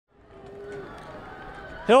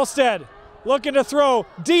Hillstead looking to throw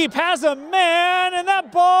deep, has a man, and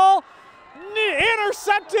that ball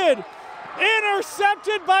intercepted.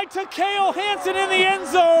 Intercepted by Takeo Hansen in the end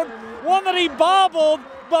zone. One that he bobbled,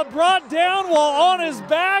 but brought down while on his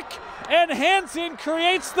back, and Hansen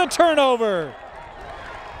creates the turnover.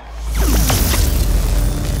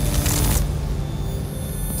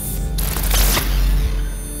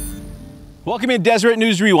 Welcome in Deseret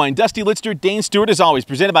News Rewind. Dusty, Litster, Dane, Stewart, as always,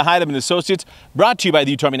 presented by Heidemann Associates, brought to you by the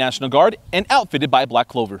Utah Army National Guard, and outfitted by Black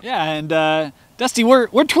Clover. Yeah, and Dusty, we're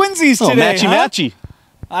twinsies today. Matchy-matchy.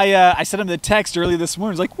 I sent him the text early this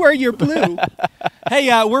morning. He's like, wear your blue. Hey,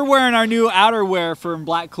 we're wearing our new outerwear from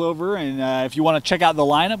Black Clover, and if you want to check out the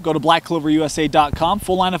lineup, go to blackcloverusa.com.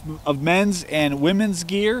 Full lineup of men's and women's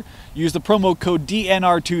gear. Use the promo code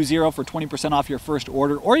DNR20 for 20% off your first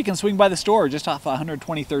order, or you can swing by the store just off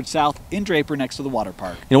 123rd South in Draper next to the water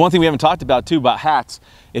park. You know, one thing we haven't talked about, too, about hats.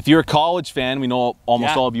 If you're a college fan, we know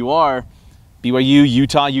almost all of you are, BYU,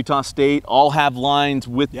 Utah, Utah State, all have lines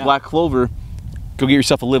with Black Clover. Go get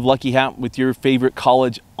yourself a Live Lucky hat with your favorite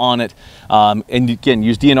college on it. And again,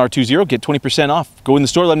 use DNR20, get 20% off. Go in the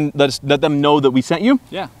store, let them know that we sent you.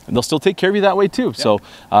 Yeah. And they'll still take care of you that way too. Yeah. So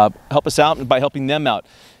help us out by helping them out.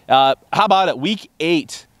 How about it? Week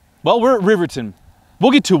 8. Well, we're at Riverton.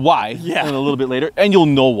 We'll get to why in a little bit later, and you'll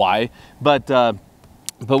know why. But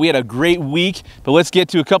we had a great week. But let's get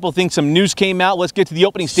to a couple of things. Some news came out. Let's get to the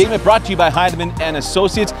opening statement brought to you by Heidemann and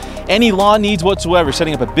Associates. Any law needs whatsoever,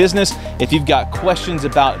 setting up a business. If you've got questions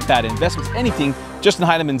about bad investments, anything, Justin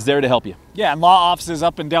Heidemann's there to help you. Yeah, and law offices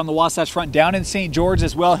up and down the Wasatch Front, down in St. George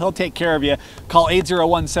as well. He'll take care of you. Call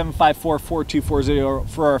 801-754-4240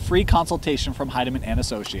 for a free consultation from Heidemann and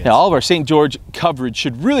Associates. Yeah, all of our St. George coverage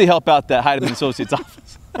should really help out that Heidemann Associates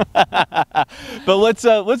office. But let's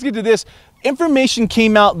get to this. Information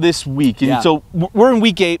came out this week, and so we're in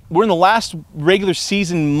week 8. We're in the last regular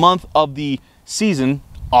season month of the season.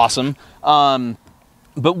 Awesome.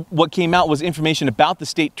 But what came out was information about the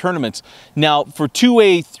state tournaments. Now, for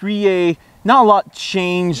 2A, 3A, not a lot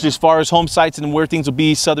changed as far as home sites and where things will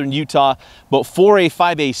be, Southern Utah. But 4A,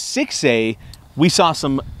 5A, 6A, we saw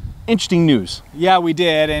some interesting news. Yeah, we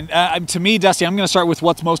did. And to me, Dusty, I'm going to start with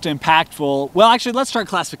what's most impactful. Well, actually, let's start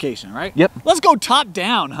classification, right? Yep. Let's go top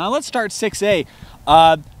down, huh? Let's start 6A.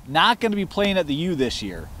 Not going to be playing at the U this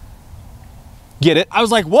year. Get it? I was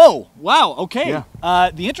like, whoa, wow, okay. Yeah.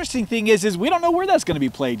 The interesting thing is we don't know where that's going to be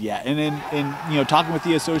played yet. And in talking with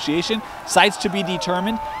the association, sites to be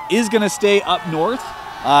determined, is going to stay up north.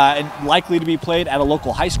 And likely to be played at a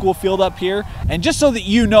local high school field up here. And just so that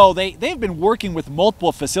you know, they've been working with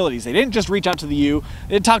multiple facilities. They didn't just reach out to the U.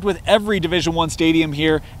 They talked with every Division I stadium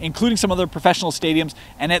here, including some other professional stadiums.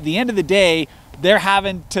 And at the end of the day, they're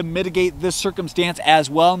having to mitigate this circumstance as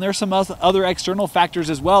well. And there's some other external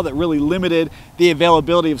factors as well that really limited the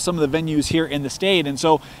availability of some of the venues here in the state. And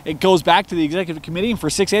so it goes back to the executive committee. And for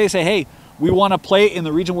 6A, they say, hey, we want to play in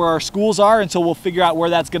the region where our schools are, and so we'll figure out where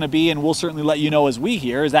that's going to be, and we'll certainly let you know as we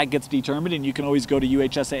hear, as that gets determined, and you can always go to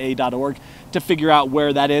uhsaa.org to figure out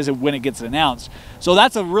where that is and when it gets announced. So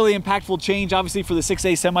that's a really impactful change, obviously, for the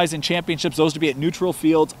 6A semis and championships, those to be at neutral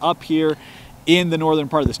fields up here in the northern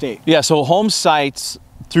part of the state. Yeah, so home sites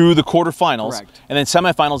through the quarterfinals, and then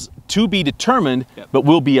semifinals to be determined, but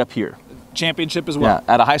will be up here. Championship as well.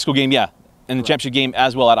 Yeah, at a high school game, and the championship game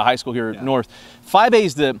as well at a high school here north. 5A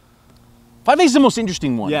is the most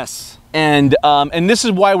interesting one. Yes. And this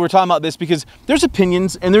is why we're talking about this, because there's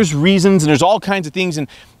opinions and there's reasons and there's all kinds of things, and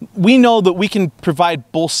we know that we can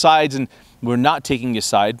provide both sides, and we're not taking a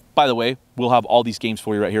side. By the way, we'll have all these games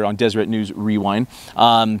for you right here on Deseret News Rewind.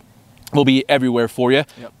 We'll be everywhere for you,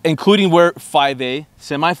 including where 5A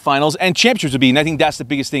semifinals and championships will be, and I think that's the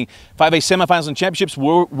biggest thing. 5A semifinals and championships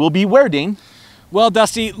will be where, Dane? Well,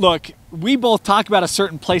 Dusty, look, we both talk about a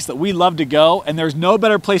certain place that we love to go, and there's no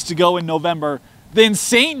better place to go in November than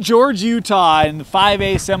St. George, Utah, and the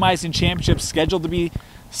 5A semis and championships scheduled to be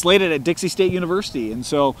slated at Dixie State University. And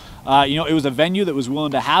so, it was a venue that was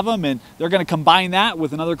willing to have them, and they're going to combine that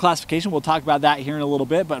with another classification. We'll talk about that here in a little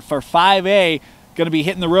bit. But for 5A, going to be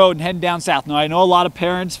hitting the road and heading down south. Now, I know a lot of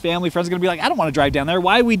parents, family, friends are going to be like, I don't want to drive down there.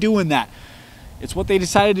 Why are we doing that? It's what they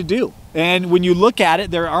decided to do. And when you look at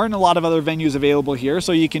it, there aren't a lot of other venues available here,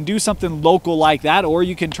 so you can do something local like that, or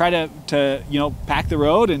you can try to pack the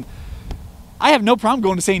road. And I have no problem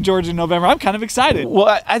going to St. George in November. I'm kind of excited.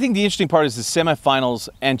 Well, I think the interesting part is the semifinals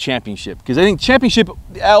and championship, because I think championship,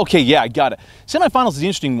 okay, yeah, I got it. Semifinals is the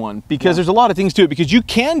interesting one, because there's a lot of things to it, because you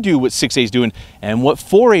can do what 6A is doing and what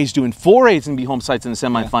 4A is doing. 4A is going to be home sites in the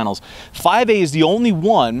semifinals. 5A is the only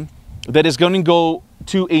one that is going to go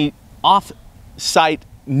to a off-site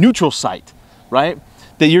neutral site, right?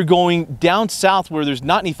 that you're going down south where there's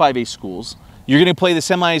not any 5A schools. You're going to play the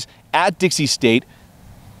semis at Dixie State,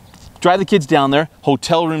 drive the kids down there,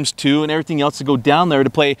 hotel rooms too, and everything else to go down there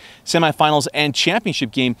to play semifinals and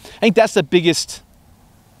championship game. I think that's the biggest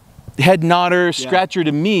head nodder, scratcher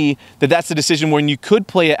to me, that's the decision when you could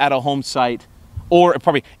play it at a home site or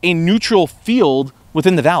probably a neutral field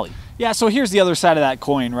within the Valley. Yeah, so here's the other side of that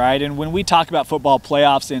coin, right? And when we talk about football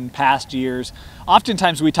playoffs in past years,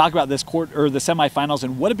 oftentimes we talk about this the semifinals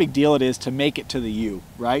and what a big deal it is to make it to the U,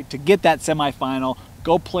 right? To get that semifinal,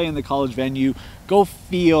 go play in the college venue, go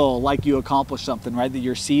feel like you accomplished something, right? That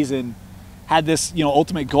your season had this,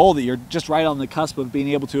 ultimate goal that you're just right on the cusp of being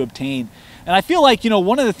able to obtain. And I feel like,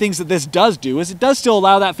 one of the things that this does do is it does still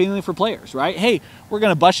allow that feeling for players, right? Hey, we're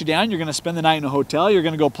going to bust you down. You're going to spend the night in a hotel. You're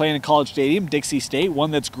going to go play in a college stadium, Dixie State, one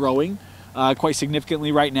that's growing quite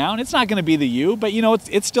significantly right now. And it's not going to be the U, but,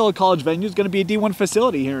 it's still a college venue. It's going to be a D1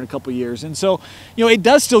 facility here in a couple of years. And so, it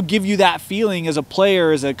does still give you that feeling as a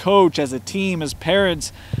player, as a coach, as a team, as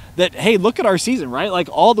parents, that, hey, look at our season, right? Like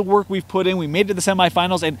all the work we've put in, we made it to the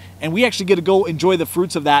semifinals, and we actually get to go enjoy the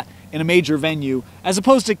fruits of that in a major venue, as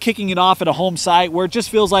opposed to kicking it off at a home site where it just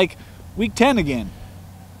feels like week 10 again.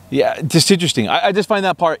 Yeah, just interesting. I just find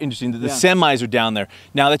that part interesting, that the semis are down there.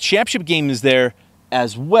 Now, the championship game is there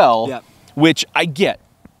as well, which I get.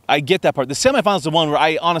 I get that part. The semifinals is the one where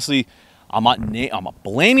I honestly, I'm not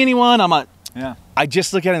blaming anyone. I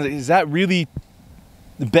just look at it, is that really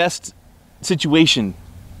the best situation?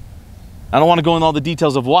 I don't want to go into all the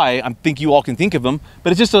details of why. I think you all can think of them,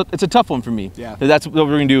 but it's a tough one for me. Yeah. That's what we're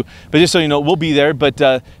going to do. But just so you know, we'll be there. But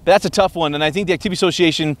that's a tough one, and I think the Activity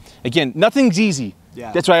Association, again, nothing's easy.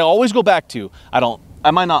 Yeah. That's what I always go back to.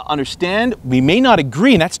 I might not understand. We may not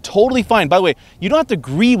agree, and that's totally fine. By the way, you don't have to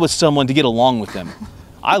agree with someone to get along with them.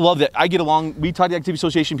 I love that. I get along. We talk to the Activity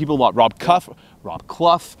Association people a lot. Rob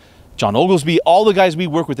Clough, John Oglesby, all the guys we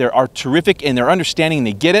work with there are terrific, and they're understanding, and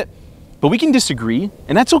they get it. But we can disagree,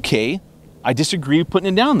 and that's okay. I disagree with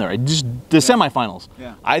putting it down there. The semifinals.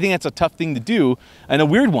 Yeah. I think that's a tough thing to do, and a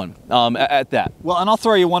weird one at that. Well, and I'll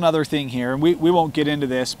throw you one other thing here, and we won't get into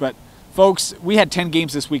this, but folks, we had 10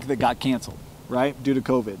 games this week that got canceled, right, due to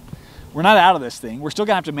COVID. We're not out of this thing. We're still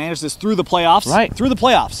going to have to manage this through the playoffs. Right. Through the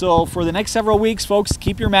playoffs. So for the next several weeks, folks,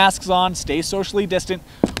 keep your masks on, stay socially distant.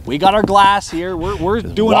 We got our glass here. We're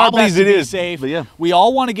doing our best to be safe. But yeah. We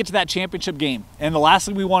all want to get to that championship game. And the last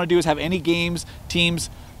thing we want to do is have any teams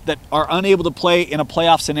that are unable to play in a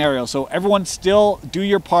playoff scenario. So everyone still do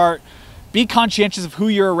your part. Be conscientious of who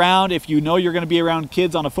you're around. If you know you're going to be around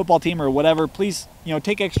kids on a football team or whatever, please,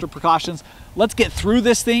 take extra precautions. Let's get through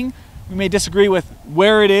this thing. We may disagree with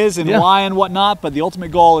where it is and why and whatnot, but the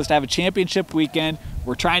ultimate goal is to have a championship weekend.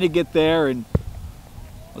 We're trying to get there, and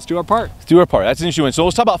let's do our part. Let's do our part. That's an interesting one. So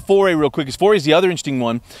let's talk about 4A real quick, because 4A is the other interesting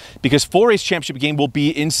one, because 4A's championship game will be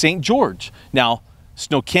in St. George. Now,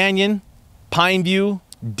 Snow Canyon, Pineview,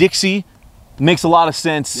 Dixie, makes a lot of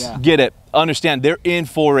sense. Yeah. Get it. Understand. They're in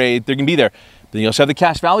 4A. They're going to be there. Then you also have the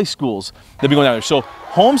Cache Valley schools. They'll be going down there. So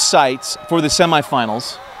home sites for the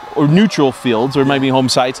semifinals, or neutral fields, or it might be home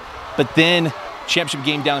sites, but then championship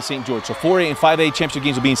game down in St. George. So 4A and 5A championship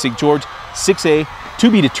games will be in St. George. 6A, to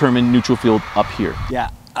be determined, neutral field up here. Yeah.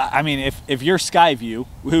 I mean, if you're Skyview,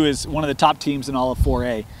 who is one of the top teams in all of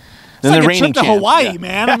 4A, then like the a trip to Hawaii,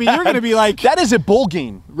 man. I mean, you're going to be like... That is a bowl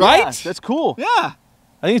game. Right? Yeah, that's cool. Yeah.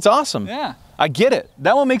 I think it's awesome. Yeah. I get it.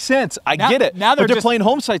 That one makes sense. I get it. Now they're playing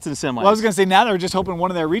home sites in the semis. Well, I was going to say, now they're just hoping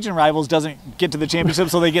one of their region rivals doesn't get to the championship,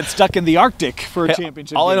 so they get stuck in the Arctic for a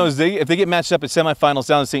championship All game. I know is if they get matched up at semifinals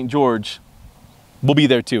down in St. George, we'll be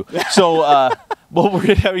there too. So we're going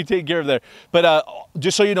to have you take care of there. But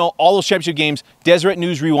just so you know, all those championship games, Deseret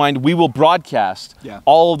News Rewind, we will broadcast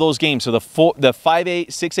all of those games. So the 5A,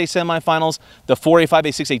 6A semifinals, the 4A, 5A,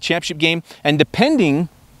 6A championship game, and depending...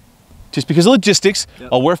 just because of logistics,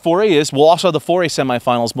 where 4A is, we'll also have the 4A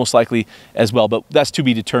semifinals most likely as well, but that's to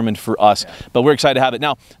be determined for us. Yeah. But we're excited to have it.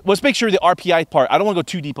 Now, let's make sure the RPI part, I don't want to go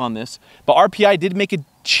too deep on this, but RPI did make a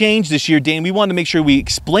change this year, Dane. We wanted to make sure we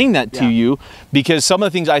explain that to you, because some of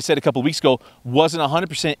the things I said a couple of weeks ago wasn't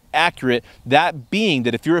 100% accurate. That being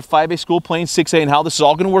that if you're a 5A school playing 6A and how this is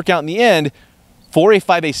all going to work out in the end, 4A,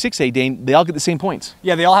 5A, 6A, Dane, they all get the same points.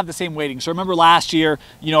 Yeah, they all have the same weighting. So remember last year,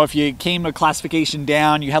 if you came to classification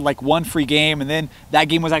down, you had like one free game, and then that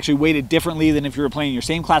game was actually weighted differently than if you were playing your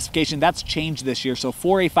same classification. That's changed this year. So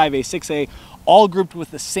 4A, 5A, 6A, all grouped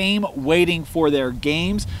with the same weighting for their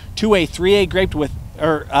games. 2A, 3A grouped with,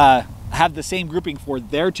 have the same grouping for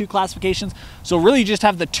their two classifications. So really you just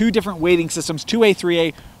have the two different weighting systems, 2A,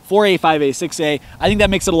 3A, 4A, 5A, 6A. I think that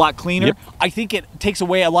makes it a lot cleaner. Yep. I think it takes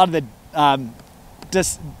away a lot of the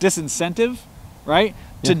disincentive, right,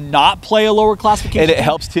 to not play a lower classification. And it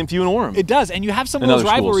helps Timpview and Orem. It does. And you have some of those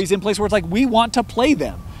rivalries in place where it's like, we want to play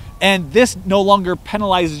them. And this no longer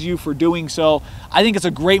penalizes you for doing so. I think it's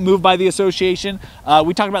a great move by the association.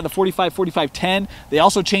 We talked about the 45-45-10. They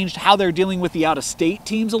also changed how they're dealing with the out-of-state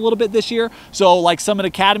teams a little bit this year. So like Summit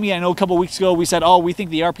Academy, I know a couple weeks ago we said, oh, we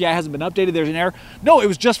think the RPI hasn't been updated, there's an error. No, it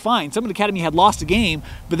was just fine. Summit Academy had lost a game,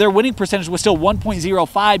 but their winning percentage was still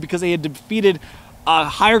 1.05 because they had defeated a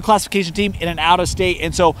higher classification team in an out-of-state.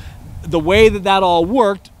 And so the way that all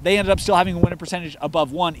worked, they ended up still having a winning percentage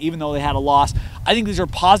above 1, even though they had a loss. I think these are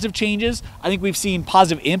positive changes. I think we've seen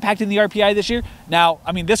positive impact in the RPI this year. Now,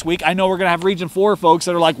 I mean, this week, I know we're going to have Region 4 folks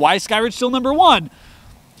that are like, why is Skyridge still number 1?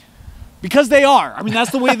 Because they are. I mean, that's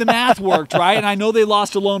the way the math worked, right? And I know they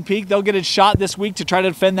lost to Lone Peak. They'll get a shot this week to try to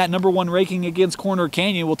defend that number 1 ranking against Corner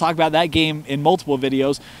Canyon. We'll talk about that game in multiple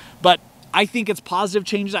videos. But I think it's positive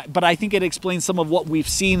changes, but I think it explains some of what we've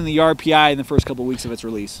seen in the RPI in the first couple of weeks of its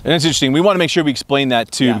release. And it's interesting. We want to make sure we explain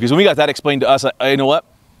that too, because when we got that explained to us, you know what?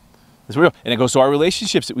 It's real. And it goes to our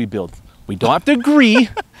relationships that we build. We don't have to agree,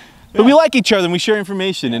 but we like each other and we share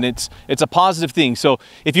information, and it's a positive thing. So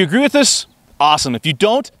if you agree with us, awesome. If you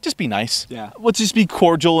don't, just be nice. Yeah. Let's just be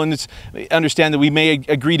cordial and understand that we may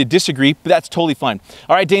agree to disagree, but that's totally fine.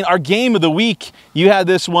 All right, Dane, our game of the week, you had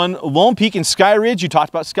this one, Lone Peak and Skyridge. You talked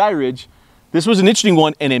about Skyridge. This was an interesting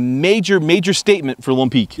one and a major statement for Lone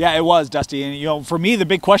Peak. Yeah, it was, Dusty. And, you know, for me, the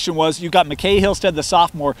big question was, you got McKay Hillstead, the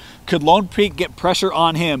sophomore. Could Lone Peak get pressure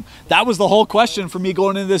on him? That was the whole question for me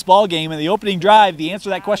going into this ball game. And the opening drive, the answer to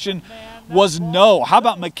that question was no. How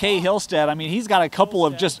about McKay Hillstead? I mean, he's got a couple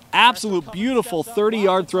of just absolute beautiful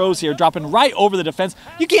 30-yard throws here, dropping right over the defense.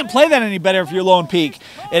 You can't play that any better if you're Lone Peak.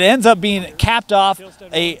 It ends up being capped off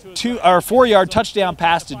a 4-yard touchdown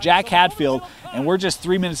pass to Jack Hadfield. And we're just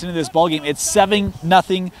 3 minutes into this ballgame. It's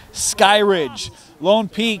 7-0 Skyridge. Lone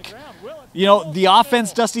Peak, you know, the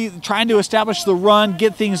offense, Dusty, trying to establish the run,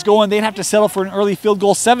 get things going. They'd have to settle for an early field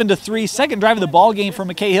goal, 7-3. Second drive of the ball game for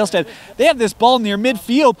McKay Hillstead. They have this ball near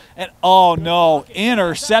midfield, and oh no,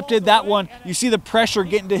 intercepted that one. You see the pressure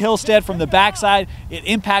getting to Hillstead from the backside. It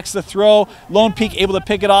impacts the throw. Lone Peak able to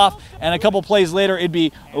pick it off, and a couple plays later, it'd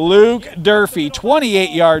be Luke Durfee,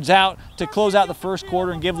 28 yards out to close out the first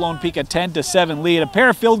quarter and give Lone Peak a 10-7 lead. A pair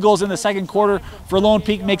of field goals in the second quarter for Lone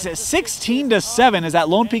Peak makes it 16-7 as that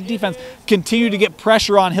Lone Peak defense continued to get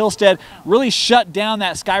pressure on Hillstead, really shut down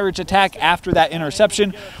that Skyridge attack after that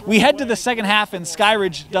interception. We head to the second half, and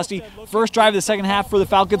Skyridge, Dusty, first drive of the second half for the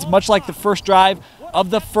Falcons, much like the first drive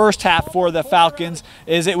of the first half for the Falcons,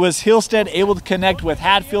 is it was Hillstead able to connect with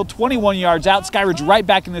Hadfield, 21 yards out. Skyridge right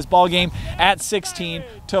back in this ball game at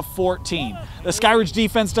 16-14. The Skyridge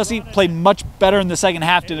defense, Dusty, played much better in the second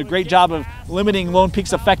half, did a great job of limiting Lone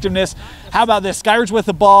Peak's effectiveness. How about this? Skyridge with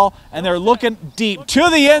the ball, and they're looking deep to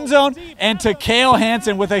the end zone and to Kale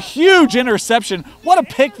Hansen with a huge interception. What a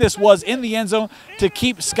pick this was in the end zone to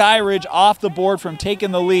keep Skyridge off the board from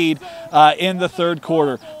taking the lead in the third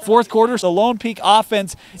quarter. Fourth quarter, the Lone Peak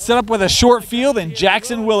offense set up with a short field, and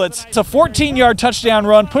Jackson Willits, it's a 14-yard touchdown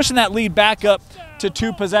run, pushing that lead back up to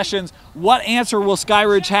 2 possessions. What answer will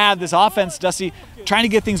Skyridge have? This offense, Dusty, trying to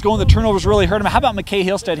get things going. The turnovers really hurt him. How about McKay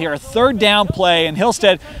Hillstead here? A third down play, and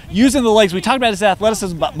Hillstead using the legs. We talked about his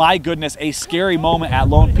athleticism, but my goodness, a scary moment at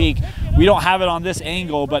Lone Peak. We don't have it on this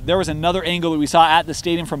angle, but there was another angle that we saw at the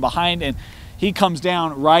stadium from behind, and he comes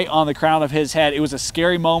down right on the crown of his head. It was a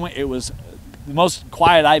scary moment. It was the most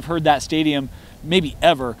quiet I've heard that stadium maybe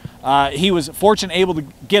ever. He was fortunate, able to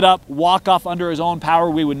get up, walk off under his own power.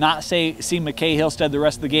 We would not see McKay Hillstead the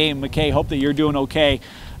rest of the game. McKay, hope that you're doing okay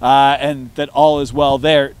and that all is well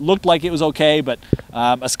there. Looked like it was okay, but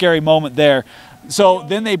a scary moment there. So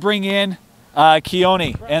then they bring in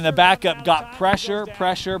Keone, and the backup got pressure.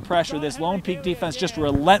 This Lone Peak defense just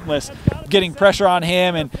relentless, getting pressure on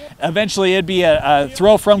him, and eventually it'd be a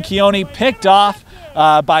throw from Keone, picked off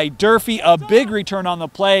by Durfee, a big return on the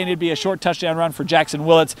play, and it'd be a short touchdown run for Jackson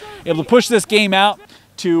Willits, able to push this game out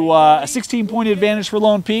to a 16-point advantage for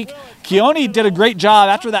Lone Peak. Keone did a great job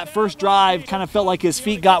after that first drive, kind of felt like his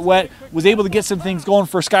feet got wet, was able to get some things going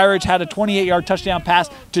for Skyridge, had a 28-yard touchdown pass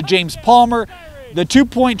to James Palmer. The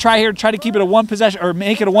 2-point try here to try to keep it a one-possession, or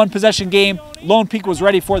make it a one-possession game. Lone Peak was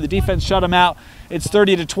ready for it. The defense shut him out. It's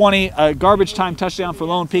 30-20. A garbage time touchdown for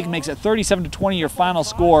Lone Peak makes it 37-20 your final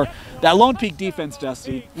score. That Lone Peak defense,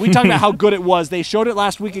 Dusty, we talked about how good it was. They showed it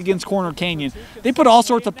last week against Corner Canyon. They put all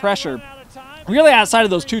sorts of pressure. Really, outside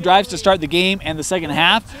of those 2 drives to start the game and the second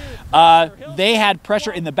half, they had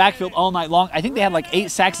pressure in the backfield all night long. I think they had like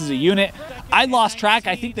 8 sacks as a unit. I lost track.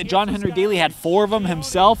 I think that John Henry Daly had 4 of them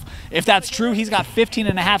himself. If that's true, he's got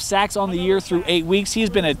 15.5 sacks on the year through 8 weeks. He's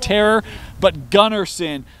been a terror. But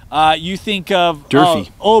Gunnarsson, you think of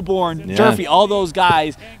Durfee, Oborn, Durfee, all those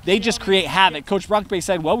guys, they just create havoc. Coach Brockbay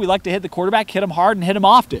said, well, we like to hit the quarterback, hit him hard and hit him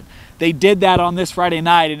often. They did that on this Friday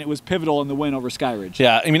night, and it was pivotal in the win over Skyridge.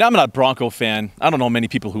 Yeah, I mean, I'm not a Bronco fan. I don't know many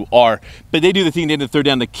people who are. But they do the thing in the third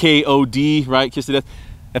down, the KOD, right? Kiss to death.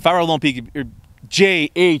 If I were a Lone Peak,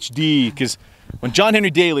 JHD, because when John Henry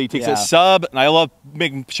Daly takes that sub, and I love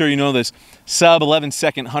making sure you know this, sub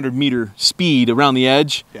 11-second 100-meter speed around the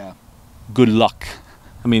edge, good luck.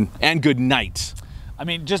 I mean, and good night. I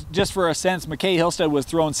mean, just for a sense, McKay Hillstead was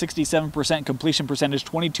throwing 67% completion percentage,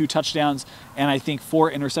 22 touchdowns, and I think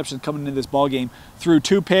 4 interceptions coming into this ball game. Threw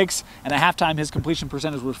 2 picks, and at halftime his completion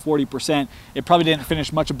percentage was 40%. It probably didn't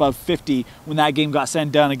finish much above 50 when that game got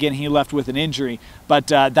sent down. Again, he left with an injury. But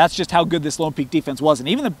that's just how good this Lone Peak defense was. And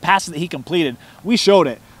even the passes that he completed, we showed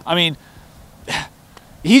it. I mean,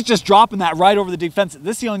 he's just dropping that right over the defense.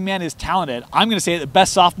 This young man is talented. I'm going to say the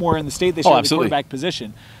best sophomore in the state this year at the quarterback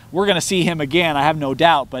position. We're going to see him again, I have no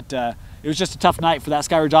doubt, but it was just a tough night for that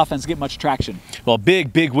Skyridge offense to get much traction. Well,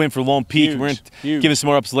 big win for Lone Peak. We're going to give us some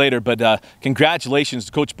more ups later, but congratulations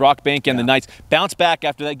to Coach Brockbank and the Knights. Bounce back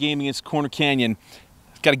after that game against Corner Canyon.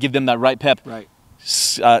 Got to give them that right pep. Right.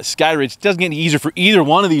 Skyridge doesn't get any easier for either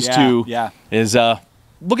one of these two. Is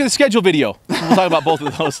look at the schedule video. We'll talk about both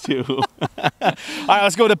of those two. All right,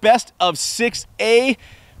 let's go to best of 6A.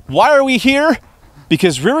 Why are we here?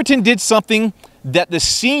 Because Riverton did something that the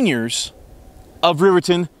seniors of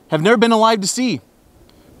Riverton have never been alive to see.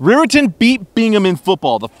 Riverton beat Bingham in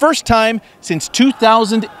football, the first time since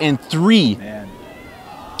 2003. Man.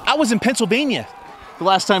 I was in Pennsylvania the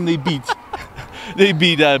last time they beat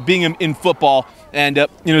Bingham in football, and it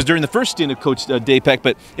was during the first stint of Coach Dapek,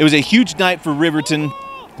 but it was a huge night for Riverton.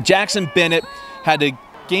 Jackson Bennett had a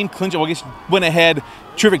game clincher, well, I guess went ahead,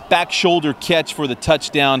 terrific back shoulder catch for the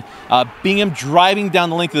touchdown. Bingham driving down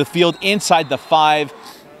the length of the field inside the 5,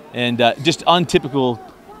 and just untypical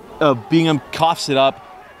of Bingham, coughs it up,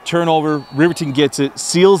 turnover, Riverton gets it,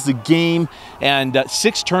 seals the game, and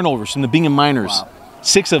 6 turnovers from the Bingham Miners. Wow.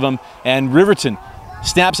 6 of them, and Riverton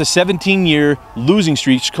snaps a 17-year losing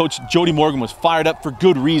streak. Coach Jody Morgan was fired up for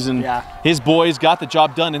good reason. His boys got the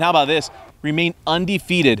job done, and how about this? Remain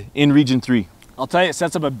undefeated in Region 3. I'll tell you, it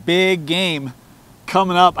sets up a big game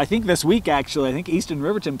coming up, I think this week actually. I think East and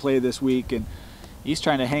Riverton play this week, and East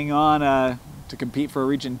trying to hang on to compete for a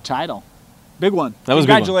region title. Big one. That was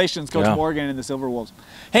Congratulations, a big one. Coach Morgan and the Silver Wolves.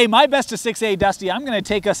 Hey, my best of 6A, Dusty, I'm going to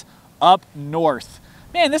take us up north.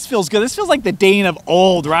 Man, this feels good. This feels like the Dane of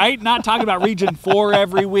old, right? Not talking about Region 4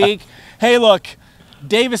 every week. Hey, look,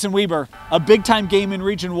 Davis and Weber, a big-time game in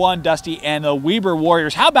Region 1, Dusty, and the Weber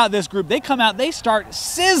Warriors. How about this group? They come out, they start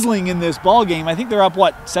sizzling in this ball game. I think they're up,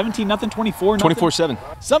 what, 17-0, 24-0?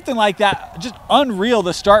 24-7. Something like that. Just unreal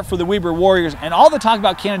to start for the Weber Warriors. And all the talk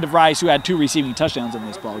about Cannon DeVries, who had 2 receiving touchdowns in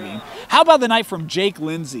this ball game. How about the night from Jake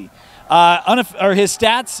Lindsay? His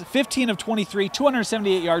stats, 15 of 23,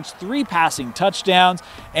 278 yards, 3 passing touchdowns.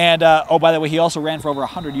 And, oh, by the way, he also ran for over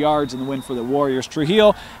 100 yards in the win for the Warriors.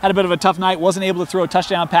 Trujillo had a bit of a tough night, wasn't able to throw a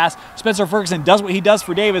touchdown pass. Spencer Ferguson does what he does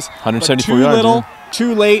for Davis. 174 yards. Too little, yeah.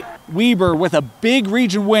 too late. Weber with a big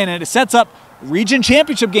region win, and it sets up region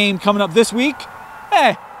championship game coming up this week.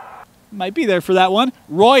 Hey, might be there for that one.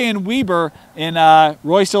 Roy and Weber, and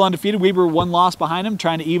Roy still undefeated. Weber 1 loss behind him,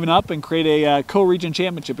 trying to even up and create a co-region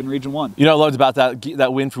championship in Region 1. You know what I loved about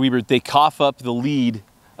that win for Weber? They cough up the lead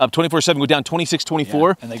up 24-7, go down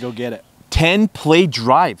 26-24. And they go get it. 10-play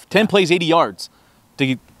drive. 10 plays, 80 yards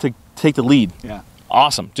to take the lead. Yeah.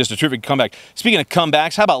 Awesome. Just a terrific comeback. Speaking of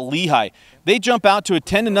comebacks, how about Lehigh? They jump out to a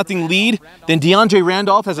 10-0 lead. Then DeAndre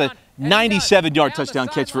Randolph has a 97-yard touchdown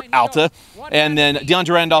catch for Alta. And then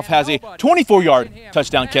DeAndre Randolph has a 24-yard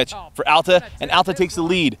touchdown catch for Alta. And Alta takes the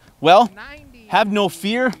lead. Well, have no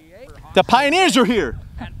fear. The Pioneers are here.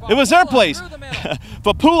 It was their place.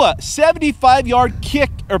 Vapula,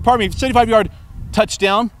 75-yard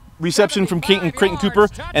touchdown reception from Creighton Cooper.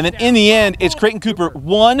 And then in the end, it's Creighton Cooper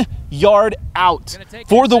 1 yard out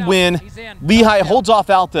for the win. Lehigh holds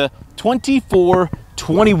off Alta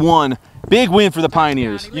 24-21. Big win for the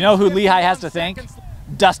Pioneers. You know who Lehigh has to thank?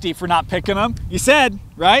 Dusty for not picking them. You said,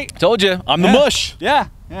 right? Told you, I'm the mush. Yeah.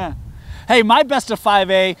 Hey, my best of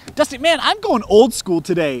 5A. Dusty, man, I'm going old school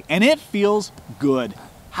today, and it feels good.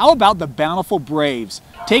 How about the Bountiful Braves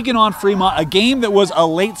taking on Fremont, a game that was a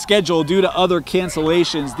late schedule due to other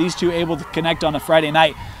cancellations. These two able to connect on a Friday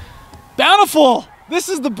night. Bountiful! This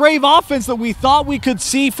is the Brave offense that we thought we could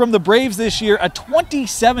see from the Braves this year. A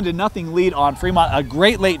 27-0 lead on Fremont. A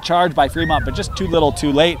great late charge by Fremont, but just too little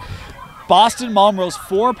too late. Boston Malmrose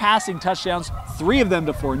 4 passing touchdowns, 3 of them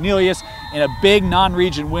to Fornelius, in a big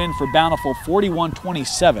non-region win for Bountiful,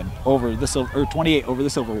 41-27 over the Silver, or 28 over the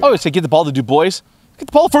Silver. Oh, so get the ball to Du Bois. Get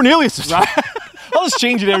the ball to Fornelius. Right. I'll just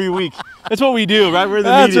change it every week. That's what we do, right? We're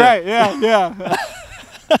the media. That's right. Yeah,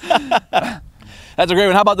 yeah. That's a great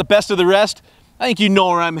one. How about the best of the rest? I think you know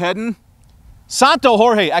where I'm heading. Santo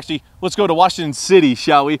Jorge. Actually, let's go to Washington City,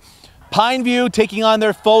 shall we? Pineview taking on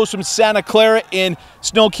their foes from Santa Clara in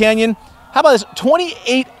Snow Canyon. How about this?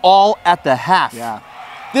 28 all at the half. Yeah.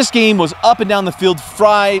 This game was up and down the field.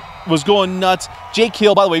 Fry was going nuts. Jake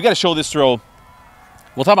Hill, by the way, you got to show this throw.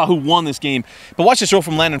 We'll talk about who won this game. But watch this throw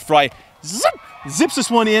from Landon Fry. Zip, zips this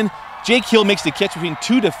one in. Jake Hill makes the catch between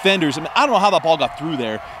 2 defenders. I mean, I don't know how that ball got through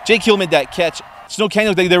there. Jake Hill made that catch. Snow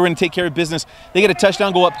Canyon, they were going to take care of business. They get a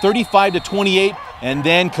touchdown, go up 35-28. And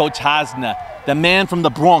then Coach Hasna, the man from the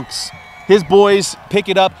Bronx. His boys pick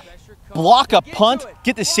it up, block a punt,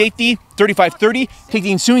 get the safety, 35-30, take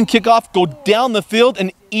the ensuing kickoff, go down the field,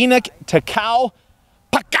 and Enoch Takao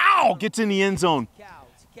gets in the end zone.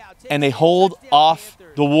 And they hold off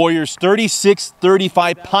the Warriors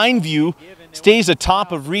 36-35. Pineview stays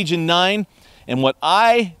atop of Region 9. And what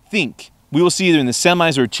I think we will see either in the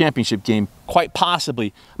semis or a championship game, quite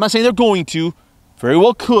possibly. I'm not saying they're going to, very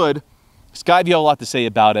well could. Skyview had a lot to say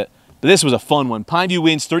about it. But this was a fun one. Pineview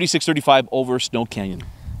wins 36-35 over Snow Canyon.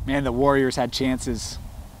 Man, the Warriors had chances.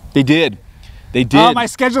 They did. They did. Oh, my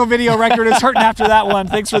schedule video record is hurting after that one.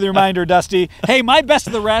 Thanks for the reminder, Dusty. Hey, my best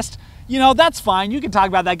of the rest, you know, that's fine. You can talk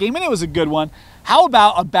about that game, and it was a good one. How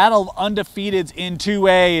about a battle of undefeateds in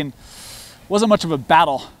 2A? And wasn't much of a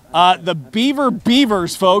battle. The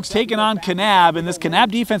Beavers, folks, taking on Kanab, and this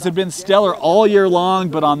Kanab defense had been stellar all year long,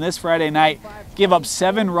 but on this Friday night, gave up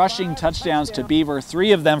 7 rushing touchdowns to Beaver,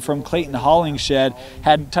 3 of them from Clayton Hollingshed,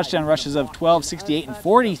 had touchdown rushes of 12, 68, and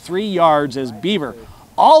 43 yards as Beaver.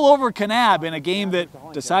 All over Kanab in a game that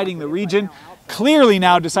deciding the region, clearly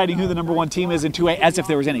now deciding who the #1 team is in 2A, as if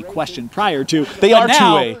there was any question prior to. They are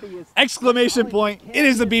 2A. Exclamation point, it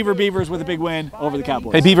is the Beavers with a big win over the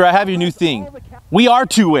Cowboys. Hey, Beaver, I have your new thing. We are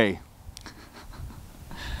 2A.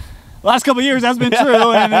 Last couple of years, that's been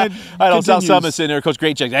true. And it I don't South continues. Summit sitting there, Coach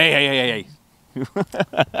Great checks. Hey.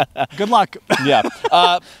 Good luck. Yeah.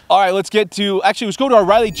 All right, let's get to, actually, let's go to our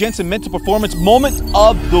Riley Jensen mental performance moment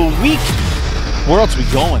of the week. Where else are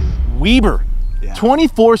we going? Weber,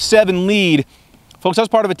 24-7 lead. Folks, I was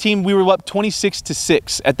part of a team, we were up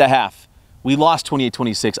 26-6 at the half. We lost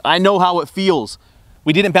 28-26. I know how it feels.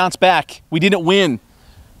 We didn't bounce back. We didn't win.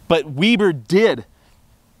 But Weber did.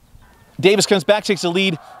 Davis comes back, takes the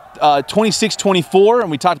lead 26-24, and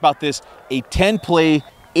we talked about this, a 10-play,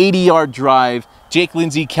 80-yard drive. Jake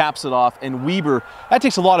Lindsay caps it off, and Weber, that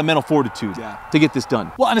takes a lot of mental fortitude to get this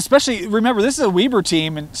done. Well, and especially, remember, this is a Weber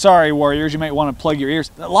team, and sorry, Warriors, you might want to plug your ears,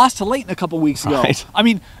 that lost to Layton a couple weeks ago. Right. I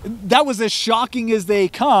mean, that was as shocking as they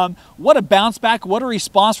come. What a bounce back, what a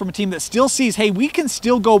response from a team that still sees, hey, we can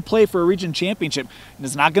still go play for a region championship. And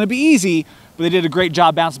it's not going to be easy, but they did a great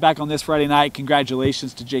job bouncing back on this Friday night.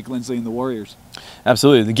 Congratulations to Jake Lindsay and the Warriors.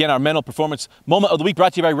 Absolutely. Again, our mental performance moment of the week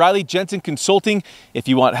brought to you by Riley Jensen Consulting. If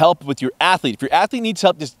you want help with your athlete, if your athlete needs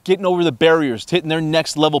help just getting over the barriers, hitting their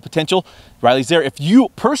next level potential, Riley's there. If you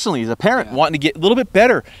personally, as a parent, wanting to get a little bit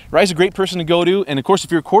better, Riley's a great person to go to. And of course,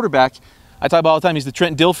 if you're a quarterback, I talk about all the time, he's the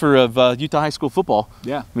Trent Dilfer of Utah high school football.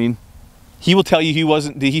 Yeah. I mean, he will tell you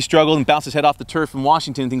he struggled and bounced his head off the turf in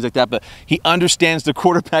Washington and things like that, but he understands the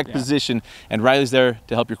quarterback position, and Riley's there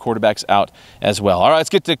to help your quarterbacks out as well. All right, let's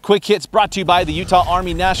get to Quick Hits, brought to you by the Utah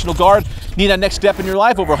Army National Guard. Need that next step in your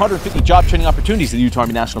life? Over 150 job training opportunities at the Utah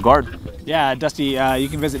Army National Guard. Yeah, Dusty, you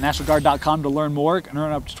can visit nationalguard.com to learn more and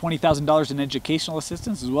earn up to $20,000 in educational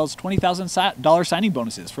assistance, as well as $20,000 signing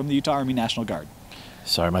bonuses from the Utah Army National Guard.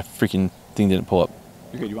 Sorry, my freaking thing didn't pull up.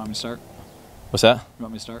 You're good. You want me to start? What's that? You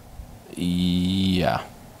want me to start? Yeah.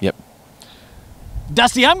 Yep.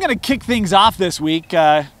 Dusty, I'm going to kick things off this week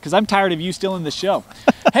because I'm tired of you stealing the show.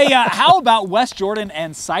 Hey, how about West Jordan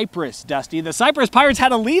and Cypress, Dusty? The Cypress Pirates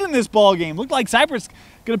had a lead in this ball game. Looked like Cypress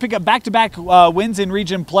going to pick up back-to-back wins in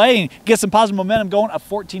region play and get some positive momentum going. A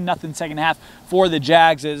 14-0 second half for the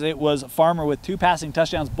Jags, as it was Farmer with 2 passing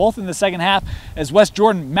touchdowns, both in the second half, as West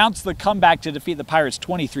Jordan mounts the comeback to defeat the Pirates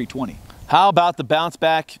 23-20. How about the bounce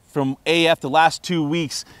back from AF the last 2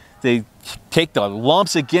 weeks? They take the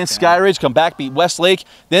lumps against Skyridge, come back, beat Westlake.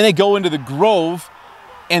 Then they go into the Grove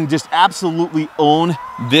and just absolutely own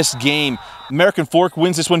this game. American Fork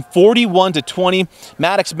wins this one 41-20.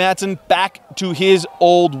 Maddox Madsen back to his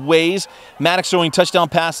old ways. Maddox throwing touchdown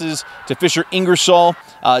passes to Fisher Ingersoll,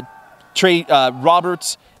 Trey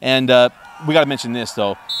Roberts, and we got to mention this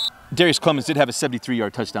though. Darius Clemens did have a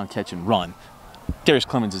 73-yard touchdown catch and run. Darius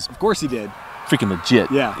Clemens is Of course he did. freaking legit.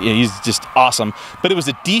 Yeah, he's just awesome. But it was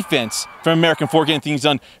the defense from American Fork getting things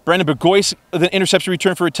done. Brandon Burgoyce with an interception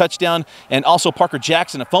return for a touchdown, and also Parker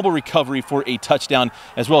Jackson a fumble recovery for a touchdown,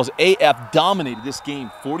 as well as AF dominated this game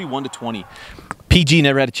 41-20. PG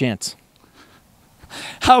never had a chance.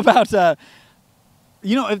 How about,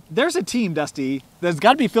 you know, if there's a team, Dusty, that's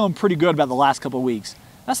got to be feeling pretty good about the last couple of weeks.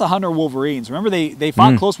 That's the Hunter Wolverines. Remember, they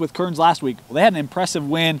fought close with Kearns last week. Well, they had an impressive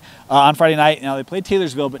win on Friday night. Now, they played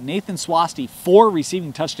Taylorsville, but Nathan Swasty, 4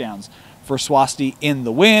 receiving touchdowns for Swasty in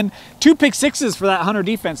the win. 2 pick sixes for that Hunter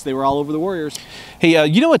defense. They were all over the Warriors. Hey,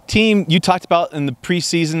 you know what team you talked about in the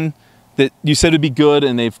preseason that you said would be good,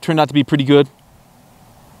 and they've turned out to be pretty good?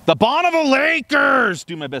 The Bonneville Lakers!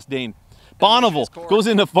 Do my best, Dane. Bonneville goes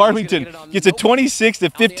into Farmington, gets a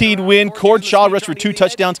 26-15 win. Cord Shaw rushed for 2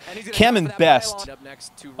 touchdowns. Cameron Best.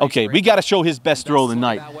 Okay, we got to show his best throw of the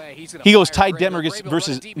night. He goes Ty Detmer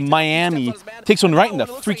versus Miami. Takes one right in the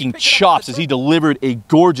freaking chops as he delivered a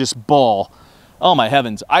gorgeous ball. Oh, my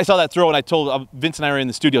heavens. I saw that throw, and I told Vince and I were in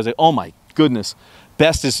the studio. I was like, oh, my goodness.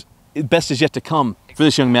 Best is yet to come for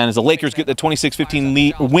this young man as the Lakers get the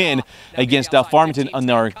 26-15 win against Farmington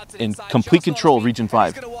in complete control of Region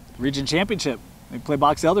 5. Region Championship. They play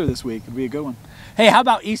Box Elder this week. It'll be a good one. Hey, how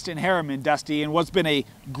about East and Harriman, Dusty, and what's been a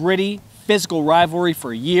gritty, physical rivalry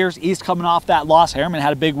for years? East coming off that loss. Harriman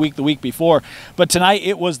had a big week the week before. But tonight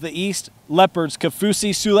it was the East Leopards,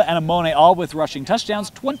 Kafusi, Sula, and Amone, all with rushing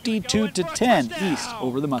touchdowns, 22-10 East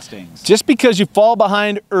over the Mustangs. Just because you fall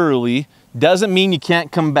behind early doesn't mean you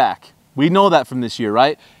can't come back. We know that from this year,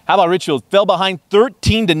 right? How about Richfield? Fell behind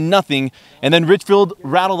 13-0, and then Richfield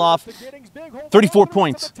rattled off 34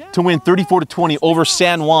 points to win 34-20 over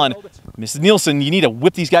San Juan. Mrs. Nielsen, you need to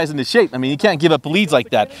whip these guys into shape. I mean, you can't give up leads like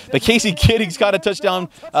that. But Casey Giddings got a touchdown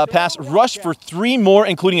pass, rushed for 3 more,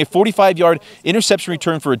 including a 45-yard interception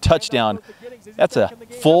return for a touchdown. That's a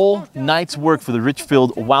full night's work for the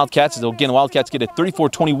Richfield Wildcats. So again, the Wildcats get a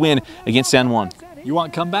 34-20 win against San Juan. You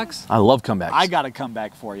want comebacks? I love comebacks. I got a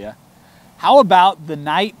comeback for you. How about the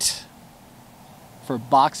night for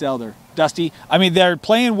Box Elder? Dusty, I mean, they're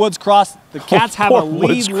playing Woods Cross. The Cats have a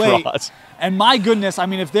lead late. And my goodness, I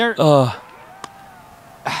mean, if they're... I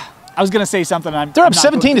was going to say something. They're up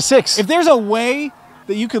 17-6. If there's a way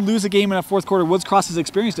that you could lose a game in a fourth quarter, Woods Cross has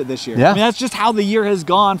experienced it this year. Yeah. I mean, that's just how the year has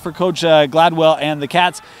gone for Coach Gladwell and the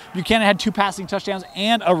Cats. Buchanan had 2 passing touchdowns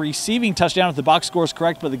and a receiving touchdown if the box score is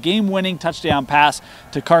correct, but the game-winning touchdown pass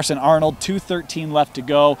to Carson Arnold, 2:13 left to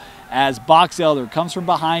go, as Box Elder comes from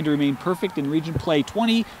behind to remain perfect in region play,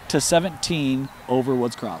 20-17 over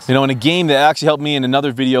Woods Cross. You know, in a game that actually helped me in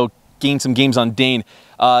another video gain some games on Dane,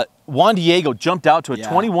 Juan Diego jumped out to a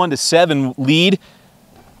 21-7 lead.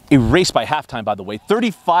 Erased by halftime, by the way.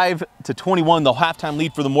 35-21, the halftime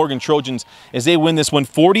lead for the Morgan Trojans as they win this one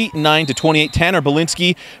 49-28. Tanner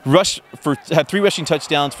Belinsky had 3 rushing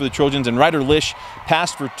touchdowns for the Trojans, and Ryder Lish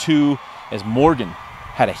passed for 2 as Morgan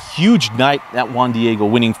had a huge night at Juan Diego,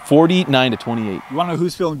 winning 49-28. You want to know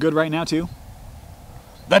who's feeling good right now, too?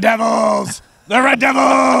 The Devils! The Red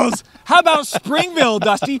Devils! How about Springville,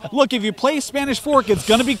 Dusty? Look, if you play Spanish Fork, it's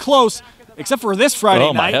going to be close. Except for this Friday night.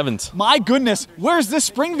 Oh, my heavens. My goodness, where's this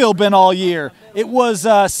Springville been all year? It was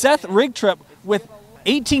Seth Rigtrip with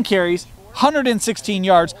 18 carries, 116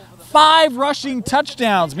 yards, 5 rushing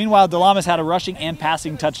touchdowns. Meanwhile, Delamas had a rushing and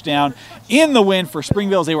passing touchdown in the win for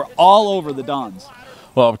Springville as they were all over the Dons.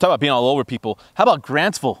 Well, we're talking about being all over people. How about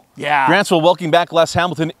Grantsville? Yeah. Grantsville welcoming back Les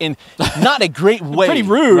Hamilton in not a great way. Pretty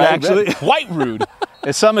rude, right? actually. Quite rude.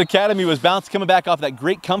 As Summit Academy was bounced, coming back off that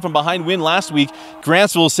great come-from-behind win last week,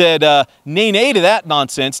 Grantsville said nay to that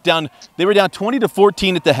nonsense. They were down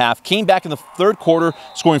 20-14 at the half, came back in the third quarter,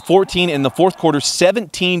 scoring 14, in the fourth quarter,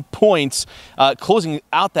 17 points, closing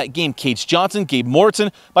out that game. Cage Johnson, Gabe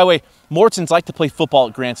Morrison. By the way, Morrison's like to play football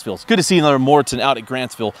at Grantsville. It's good to see another Morrison out at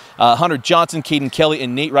Grantsville. Hunter Johnson, Caden Kelly,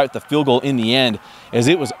 and Nate Wright with the field goal in the end, as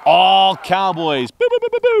it was all Cowboys. Boo, boo, boo,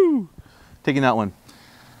 boo, boo. Taking that one.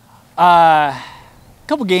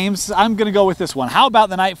 Couple games. I'm going to go with this one. How about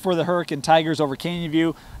the night for the Hurricane Tigers over Canyon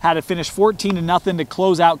View? Had to finish 14-0 to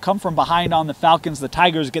close out, come from behind on the Falcons. The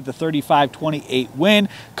Tigers get the 35-28 win.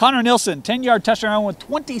 Connor Nilsson, 10-yard touchdown with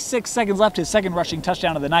 26 seconds left, his second rushing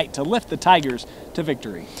touchdown of the night to lift the Tigers to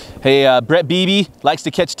victory. Hey, Brett Beebe likes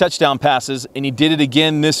to catch touchdown passes, and he did it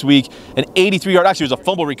again this week. An 83-yard, actually it was a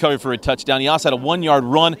fumble recovery for a touchdown. He also had a 1-yard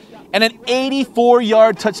run and an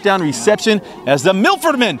 84-yard touchdown reception as the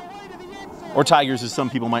Milfordmen, or Tigers as some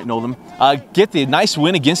people might know them, get the nice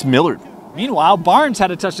win against Millard. Meanwhile, Barnes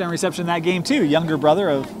had a touchdown reception in that game too, younger brother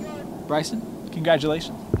of Bryson.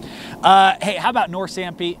 Congratulations. Hey, how about North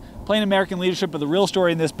Sanpete? playing American leadership. But the real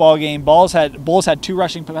story in this ball game, Bulls had 2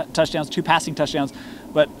 rushing touchdowns, 2 passing touchdowns.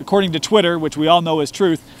 But according to Twitter, which we all know is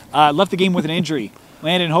truth, left the game with an injury.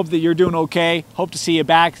 Landon, hope that you're doing okay. Hope to see you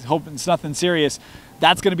back. Hope it's nothing serious.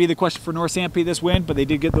 That's going to be the question for North Sanpete this week, but they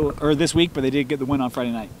did get the win on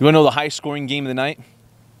Friday night. You want to know the high-scoring game of the night?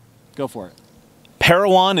 Go for it.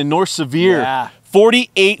 Parowan and North Sevier. Yeah.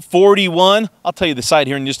 48-41. I'll tell you the side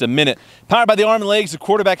here in just a minute. Powered by the arm and legs, the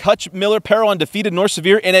quarterback Hutch Miller. Parowan defeated North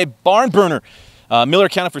Sevier in a barn burner. Miller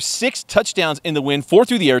accounted for 6 touchdowns in the win, 4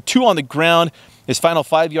 through the air, 2 on the ground. His final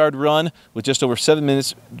 5-yard run with just over 7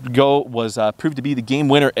 minutes to go was proved to be the game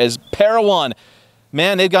winner as Parowan.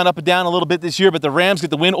 Man, they've gone up and down a little bit this year, but the Rams get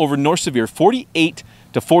the win over North Sevier,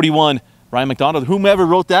 48-41. Ryan McDonald, whomever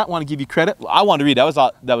wrote that, want to give you credit. I wanted to read.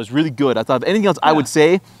 That was really good. I thought if anything else I would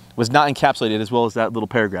say was not encapsulated as well as that little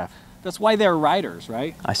paragraph. That's why they're writers,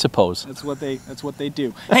 right? I suppose. That's what they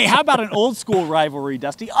do. Hey, how about an old school rivalry,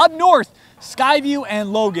 Dusty? Up north, Skyview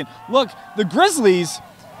and Logan. Look, the Grizzlies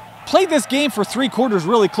played this game for 3 quarters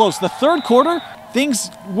really close. The third quarter, things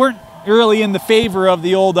weren't really in the favor of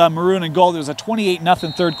the old maroon and gold. It was a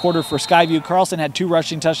 28-0 third quarter for Skyview. Carlson had 2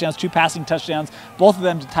 rushing touchdowns, 2 passing touchdowns, both of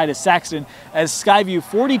them to Titus Saxton, as Skyview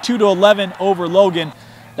 42-11 over Logan.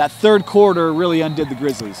 That third quarter really undid the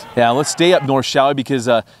Grizzlies. Yeah, let's stay up north, shall we? Because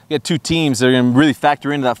we got 2 teams that are going to really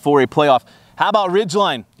factor into that 4A playoff. How about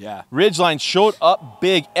Ridgeline? Yeah. Ridgeline showed up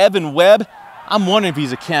big. Evan Webb, I'm wondering if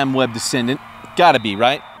he's a Cam Webb descendant. Gotta be,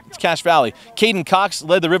 right? It's Cache Valley. Caden Cox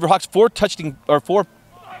led the Riverhawks 4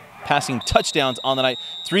 passing touchdowns on the night.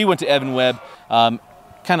 3 went to Evan Webb.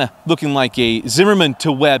 Kind of looking like a Zimmerman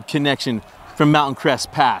to Webb connection from Mountain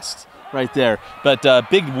Crest past right there. But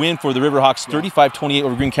big win for the Riverhawks, 35-28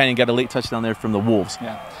 over Green Canyon. Got a late touchdown there from the Wolves.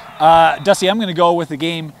 Yeah. Dusty, I'm going to go with the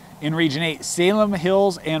game in Region 8, Salem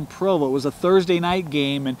Hills and Provo. It was a Thursday night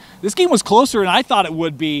game, and this game was closer than I thought it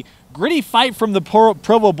would be. Gritty fight from the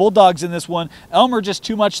Provo Bulldogs in this one. Elmer just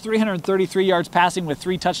too much, 333 yards passing with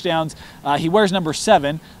 3 touchdowns. He wears number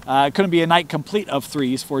 7. Couldn't be a night complete of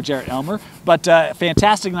 3s for Jarrett Elmer, but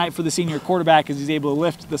fantastic night for the senior quarterback as he's able to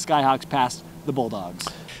lift the Skyhawks past the Bulldogs.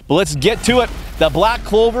 But let's get to it. The Black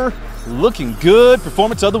Clover looking good.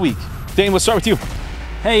 Performance of the week. Dane, let's start with you.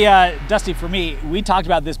 Hey, Dusty, for me, we talked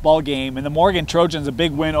about this ball game, and the Morgan Trojans, a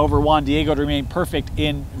big win over Juan Diego to remain perfect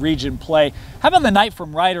in region play. How about the night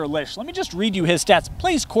from Ryder Lish? Let me just read you his stats.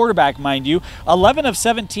 Plays quarterback, mind you. 11 of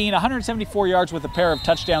 17, 174 yards with a pair of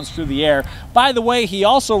touchdowns through the air. By the way, he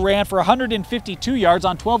also ran for 152 yards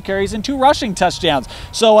on 12 carries and 2 rushing touchdowns.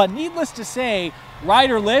 So needless to say,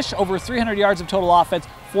 Ryder Lish, over 300 yards of total offense,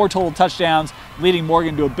 4 total touchdowns, leading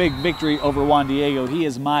Morgan to a big victory over Juan Diego. He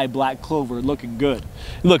is my Black Clover, looking good.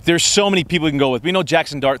 Look, there's so many people we can go with. We know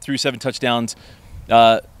Jackson Dart threw 7 touchdowns.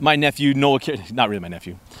 My nephew, Noah Kerr, not really my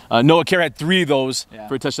nephew, Noah Kerr had 3 of those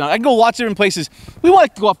for a touchdown. I can go lots of different places. We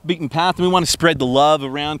want to go off the beaten path, and we want to spread the love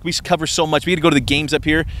around. We cover so much. We had to go to the games up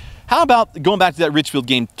here. How about going back to that Richfield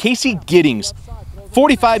game? Casey Giddings,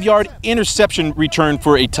 45-yard interception return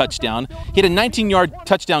for a touchdown. He had a 19-yard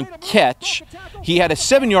touchdown catch. He had a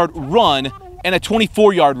 7-yard run and a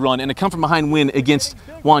 24-yard run and a come-from-behind win against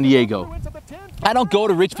Juan Diego. I don't go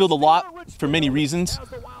to Richfield a lot for many reasons.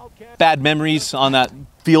 Bad memories on that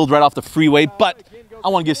field right off the freeway, but I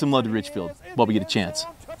want to give some love to Richfield while we get a chance.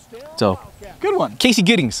 So, good one. Casey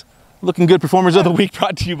Giddings, looking good. Performers of the week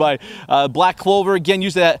brought to you by Black Clover. Again,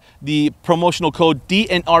 use the promotional code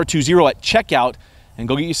DNR20 at checkout and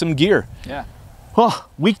go get you some gear. Yeah. Oh,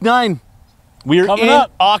 week 9. We're in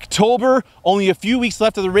October. Only a few weeks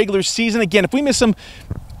left of the regular season. Again, if we miss some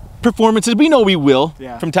performances, we know we will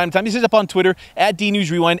from time to time. This is up on Twitter, at D News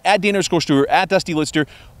Rewind, at Dane_Stewart, at Dusty Litster.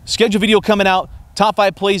 Schedule video coming out. Top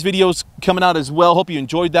 5 plays videos coming out as well. Hope you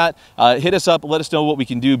enjoyed that. Hit us up. Let us know what we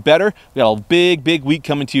can do better. We got a big, big week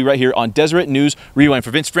coming to you right here on Deseret News Rewind.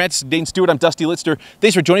 For Vince Francis, Dane Stewart, I'm Dusty Litster.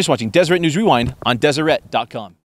 Thanks for joining us watching Deseret News Rewind on Deseret.com.